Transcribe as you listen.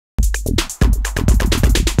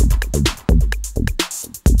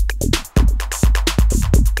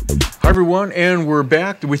everyone, and we're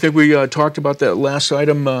back. We think we talked about that last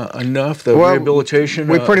item enough, the rehabilitation.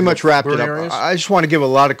 We pretty much wrapped it up. Areas. I just want to give a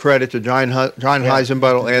lot of credit to John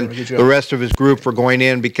Heisenbuttel and the rest of his group for going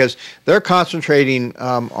in, because they're concentrating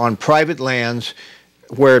on private lands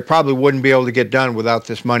where it probably wouldn't be able to get done without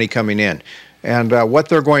this money coming in. And what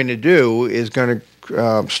they're going to do is going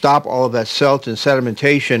to stop all of that silt and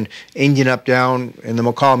sedimentation ending up down in the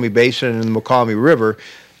McCallamy Basin and the McCallamy River.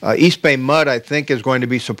 East Bay Mud, I think, is going to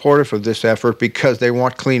be supportive of this effort because they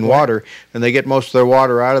want clean water, and they get most of their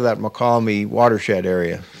water out of that McCallamy watershed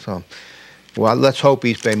area. So, well, let's hope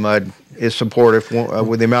East Bay Mud is supportive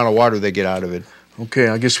with the amount of water they get out of it. Okay,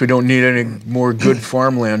 I guess we don't need any more good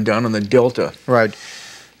farmland down in the Delta. Right.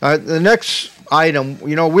 The next item,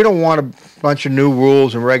 you know, we don't want a bunch of new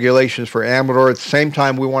rules and regulations for Amador. At the same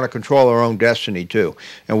time, we want to control our own destiny, too.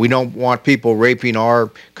 And we don't want people raping our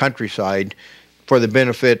countryside for the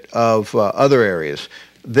benefit of other areas.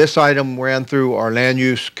 This item ran through our land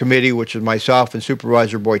use committee, which is myself and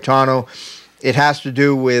Supervisor Boitano. It has to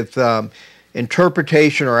do with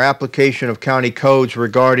interpretation or application of county codes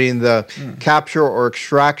regarding the capture or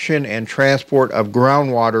extraction and transport of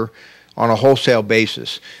groundwater on a wholesale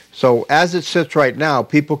basis. So as it sits right now,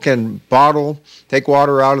 people can take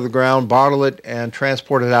water out of the ground, bottle it, and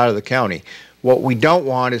transport it out of the county. What we don't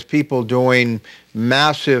want is people doing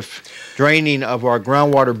massive draining of our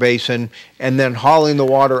groundwater basin and then hauling the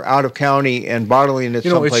water out of county and bottling it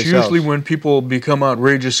someplace else. It's usually when people become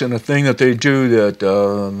outrageous in a thing that they do that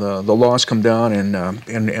the laws come down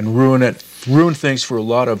and ruin things for a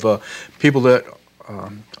lot of people that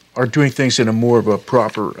are doing things in a more of a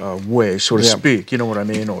proper way, so to speak. You know what I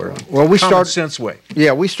mean? Or common sense way.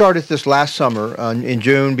 Yeah, we started this last summer in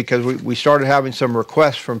June because we started having some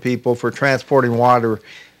requests from people for transporting water,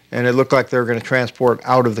 and it looked like they were going to transport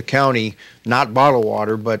out of the county, not bottled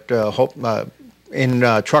water, but in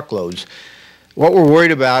truckloads. What we're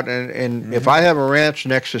worried about, and if I have a ranch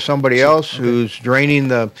next to somebody else who's draining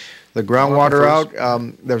the groundwater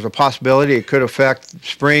out, there's a possibility it could affect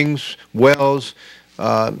springs, wells,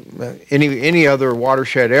 any other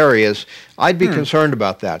watershed areas. I'd be concerned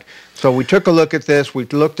about that. So we took a look at this. We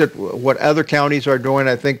looked at what other counties are doing.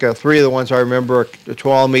 I think 3 of the ones I remember are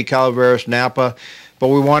Tuolumne, Calaveras, Napa. But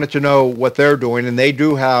we wanted to know what they're doing, and they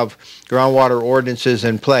do have groundwater ordinances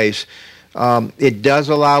in place. It does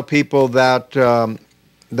allow people that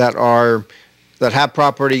have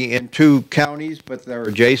property in 2 counties, but they're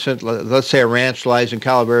adjacent. Let's say a ranch lies in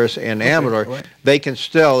Calaveras and Amador. They can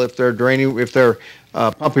still, if they're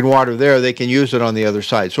pumping water there, they can use it on the other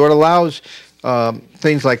side. So it allows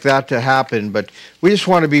things like that to happen. But we just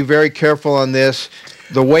want to be very careful on this.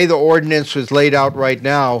 The way the ordinance is laid out right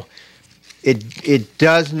now, it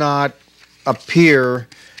does not appear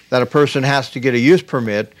that a person has to get a use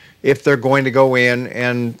permit if they're going to go in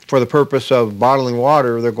and for the purpose of bottling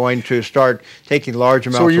water, they're going to start taking large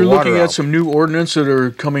amounts of water out. So you're looking at some new ordinances that are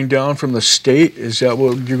coming down from the state? Is that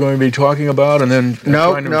what you're going to be talking about, and then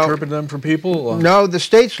trying to interpret them for people? No, the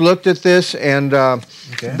state's looked at this, and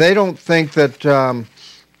they don't think that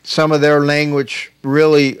some of their language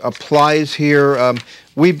really applies here.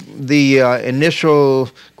 The initial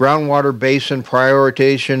groundwater basin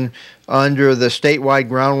prioritization under the statewide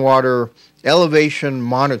groundwater elevation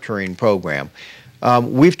monitoring program.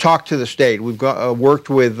 We've talked to the state. We've worked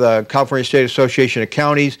with California State Association of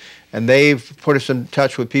Counties, and they've put us in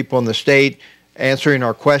touch with people in the state answering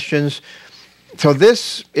our questions. So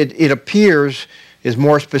this, it appears, is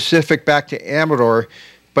more specific back to Amador,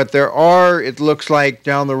 but it looks like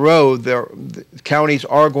down the road, the counties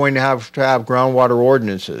are going to have groundwater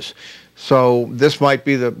ordinances. So this might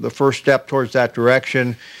be the first step towards that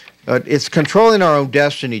direction. It's controlling our own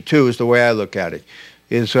destiny, too, is the way I look at it.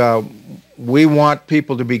 We want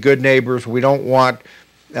people to be good neighbors. We don't want,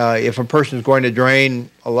 if a person is going to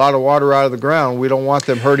drain a lot of water out of the ground, we don't want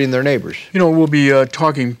them hurting their neighbors. You know, we'll be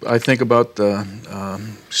talking, I think, about the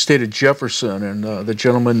state of Jefferson, and the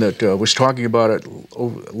gentleman that was talking about it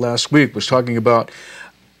last week was talking about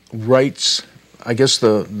rights. I guess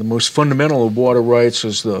the most fundamental of water rights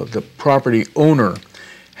is the property owner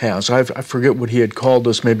has. I forget what he had called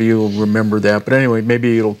us. Maybe you'll remember that. But anyway,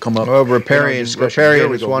 maybe it'll come up. Well, riparian is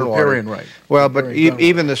one riparian right. Well, but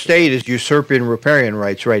even the state is usurping riparian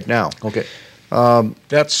rights right now. Okay.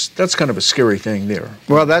 That's kind of a scary thing there.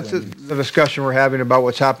 Well, that's the discussion we're having about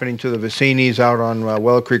what's happening to the Vicini's out on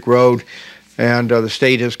Willow Creek Road, and the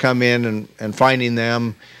state has come in and finding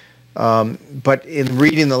them. But in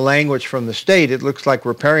reading the language from the state, it looks like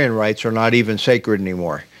riparian rights are not even sacred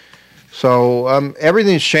anymore. So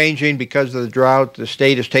everything's changing because of the drought. The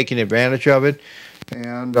state is taking advantage of it.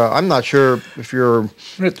 And I'm not sure if you're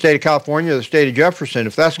the state of California or the state of Jefferson,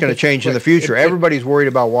 if that's going to change in the future. Everybody's worried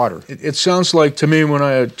about water. It sounds like to me when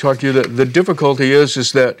I talk to you that the difficulty is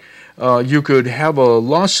that you could have a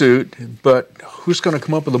lawsuit, but who's going to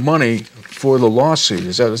come up with the money for the lawsuit?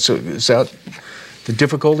 Is that the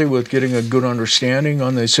difficulty with getting a good understanding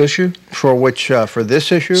on this issue? For which, for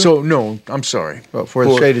this issue? So, no, I'm sorry. Well, for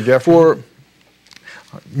the state of Jefferson?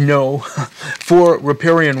 For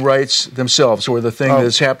riparian rights themselves, or the thing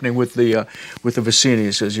that's happening with the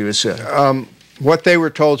Vicini's, as you had said. What they were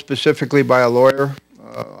told specifically by a lawyer,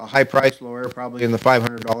 a high-priced lawyer, probably in the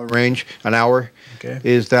 $500 range an hour,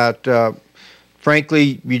 is that,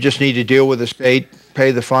 frankly, you just need to deal with the state,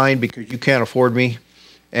 pay the fine because you can't afford me,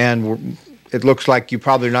 and it looks like you're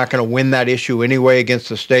probably not going to win that issue anyway against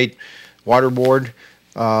the state water board.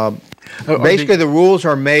 Basically, the rules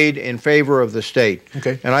are made in favor of the state.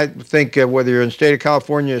 And I think whether you're in the state of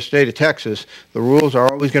California or the state of Texas, the rules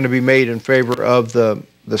are always going to be made in favor of the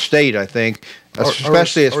state, I think,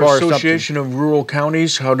 especially as far as Association of Rural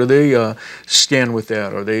Counties, how do they stand with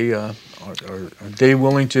that? Are they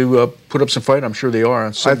willing to put up some fight? I'm sure they are.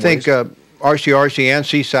 In some I think RCRC and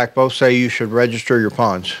CSAC both say you should register your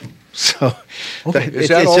ponds. So, is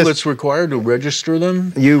that all that's required to register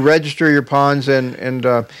them? You register your ponds, and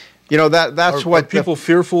you know that's what are people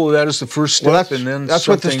fearful that is the first step. Well, and then that's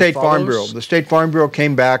what the State Farm Bureau. The State Farm Bureau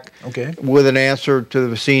came back with an answer to the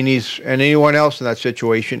Vicini's and anyone else in that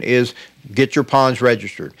situation is get your ponds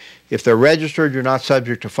registered. If they're registered, you're not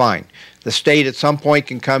subject to fine. The state at some point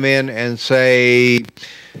can come in and say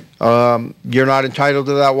you're not entitled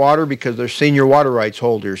to that water because they're senior water rights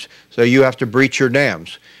holders, so you have to breach your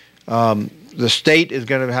dams. The state is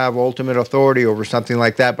going to have ultimate authority over something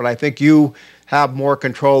like that, but I think you have more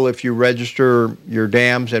control if you register your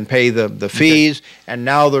dams and pay the fees, and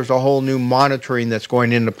now there's a whole new monitoring that's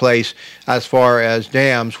going into place as far as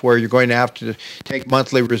dams, where you're going to have to take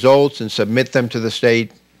monthly results and submit them to the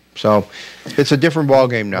state. So it's a different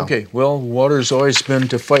ballgame now. Okay, well, water's always been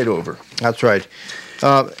to fight over. That's right.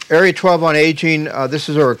 Area 12 on Aging, this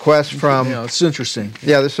is a request from... Yeah, it's interesting.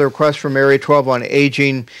 Yeah, this is a request from Area 12 on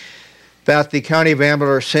Aging that the County of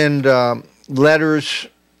Ambler send letters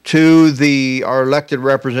to our elected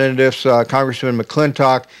representatives, Congressman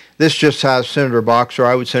McClintock. This just has Senator Boxer.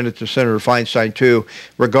 I would send it to Senator Feinstein, too,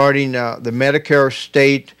 regarding the Medicare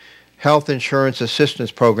State Health Insurance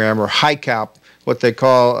Assistance Program, or HICAP, what they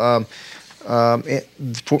call. And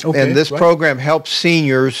this program helps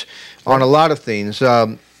seniors on a lot of things.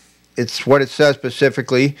 It's what it says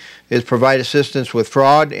specifically is provide assistance with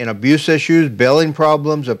fraud and abuse issues, billing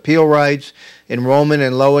problems, appeal rights, enrollment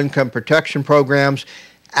in low-income protection programs.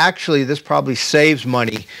 Actually, this probably saves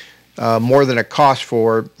money more than it costs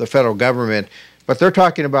for the federal government. But they're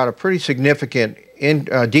talking about a pretty significant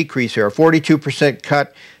decrease here, a 42%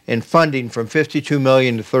 cut in funding from $52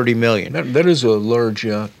 million to $30 million. That is a large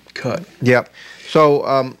cut. Yep.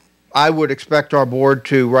 So I would expect our board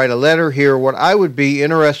to write a letter here. What I would be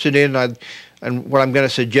interested in, and what I'm going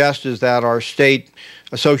to suggest, is that our state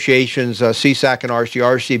associations, CSAC and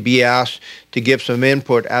RCRC, be asked to give some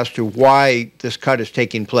input as to why this cut is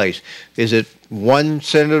taking place. Is it one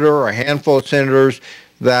senator or a handful of senators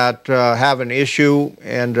that have an issue,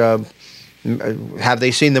 and have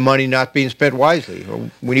they seen the money not being spent wisely?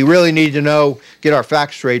 We really need to know, get our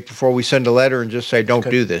facts straight before we send a letter and just say, don't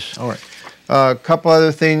do this. All right. A couple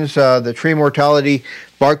other things, the tree mortality,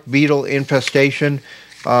 bark beetle infestation.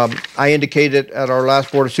 I indicated at our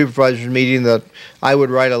last Board of Supervisors meeting that I would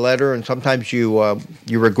write a letter, and sometimes you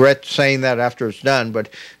regret saying that after it's done, but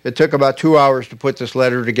it took about 2 hours to put this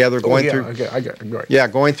letter together, going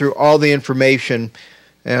through all the information.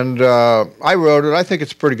 And I wrote it. I think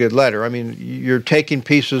it's a pretty good letter. I mean, you're taking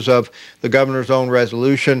pieces of the governor's own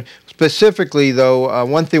resolution. Specifically, though,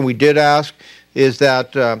 one thing we did ask is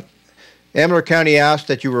that Ambler County asked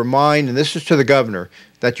that you remind, and this is to the governor,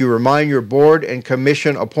 that you remind your board and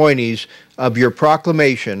commission appointees of your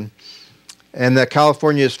proclamation, and that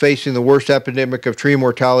California is facing the worst epidemic of tree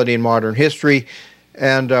mortality in modern history.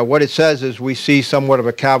 And what it says is we see somewhat of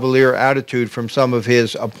a cavalier attitude from some of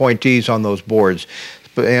his appointees on those boards.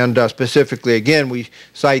 And specifically, again, we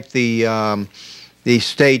cite the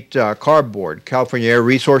state CARB board, California Air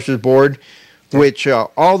Resources Board, which,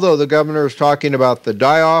 although the governor is talking about the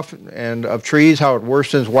die-off and of trees, how it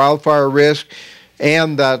worsens wildfire risk,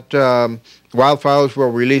 and that wildfires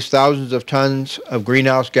will release thousands of tons of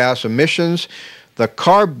greenhouse gas emissions, the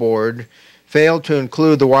CARB board failed to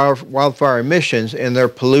include the wildfire emissions in their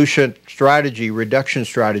pollution strategy, reduction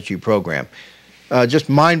strategy program. Just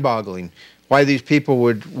mind-boggling why these people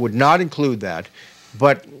would not include that.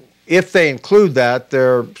 But if they include that,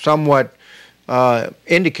 they're somewhat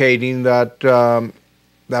indicating that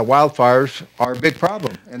that wildfires are a big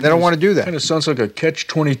problem, and they don't want to do that. Kind of sounds like a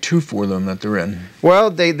catch-22 for them that they're in. Well,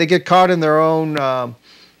 they get caught in their own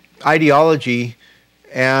ideology,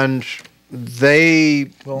 and they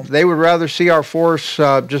would rather see our forests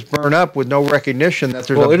just burn up with no recognition that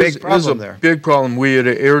there's a big problem there. Big problem. We had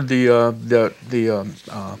aired the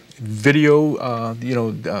video,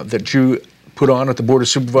 that you put on at the Board of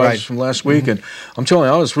Supervisors from last week, and I'm telling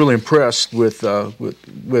you, I was really impressed with the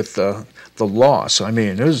loss. I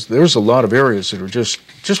mean, there's a lot of areas that are just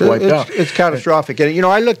wiped out. It's catastrophic, and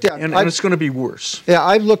I looked at, and it's going to be worse. Yeah,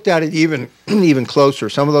 I've looked at it even closer.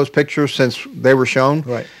 Some of those pictures since they were shown.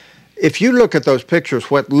 Right. If you look at those pictures,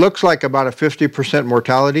 what looks like about a 50%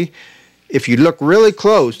 mortality, if you look really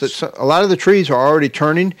close, a lot of the trees are already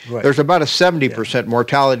turning. Right. There's about a 70%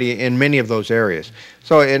 mortality in many of those areas.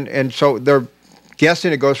 So and so they're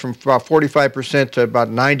guessing it goes from about 45% to about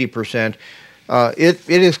 90%. It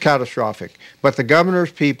is catastrophic. But the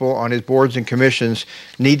governor's people on his boards and commissions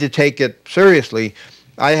need to take it seriously.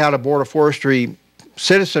 I had a Board of Forestry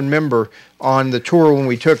citizen member on the tour when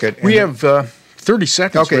we took it. We have 30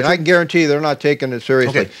 seconds. Okay, I can guarantee they're not taking it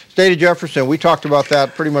seriously. Okay. State of Jefferson, we talked about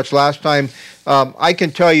that pretty much last time. I can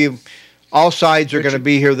tell you all sides are going to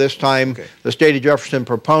be here this time. Okay. The State of Jefferson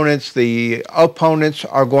proponents, the opponents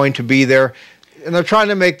are going to be there. And they're trying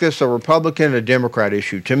to make this a Republican and a Democrat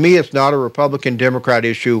issue. To me, it's not a Republican-Democrat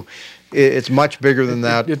issue. It's much bigger than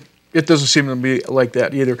that. It doesn't seem to be like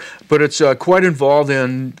that either. But it's quite involved,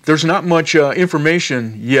 and there's not much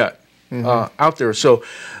information yet out there. So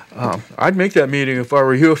I'd make that meeting if I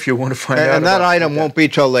were you, if you want to find out. And that item won't be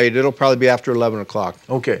till late. It'll probably be after 11 o'clock.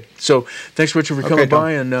 Okay. So thanks, Richard, for coming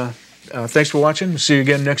by, and thanks for watching. See you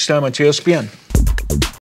again next time on TSPN.